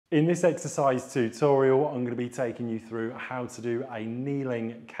In this exercise tutorial, I'm going to be taking you through how to do a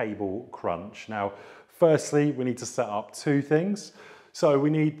kneeling cable crunch. Now, firstly, we need to set up two things. So we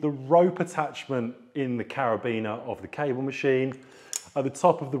need the rope attachment in the carabiner of the cable machine. At the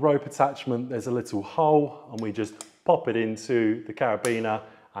top of the rope attachment, there's a little hole, and we just pop it into the carabiner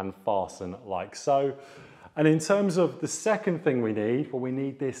and fasten like so. And in terms of the second thing we need, well, we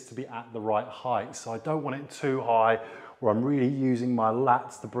need this to be at the right height. So I don't want it too high, where I'm really using my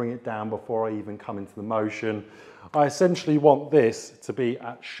lats to bring it down before I even come into the motion. I essentially want this to be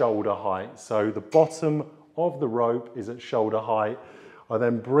at shoulder height. So the bottom of the rope is at shoulder height. I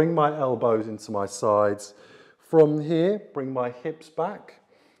then bring my elbows into my sides. From here, bring my hips back,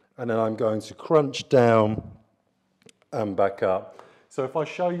 and then I'm going to crunch down and back up. So if I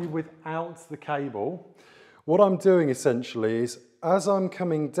show you without the cable, what I'm doing essentially is, as I'm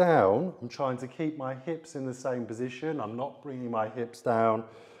coming down, I'm trying to keep my hips in the same position. I'm not bringing my hips down.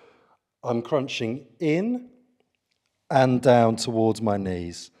 I'm crunching in and down towards my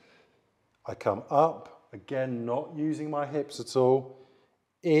knees. I come up, again, not using my hips at all,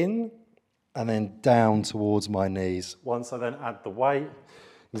 in and then down towards my knees. Once I then add the weight,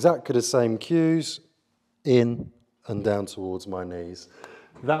 exactly the same cues, in and down towards my knees.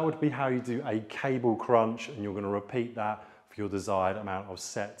 That would be how you do a cable crunch, and you're going to repeat that for your desired amount of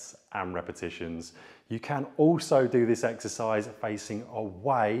sets and repetitions. You can also do this exercise facing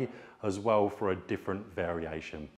away as well for a different variation.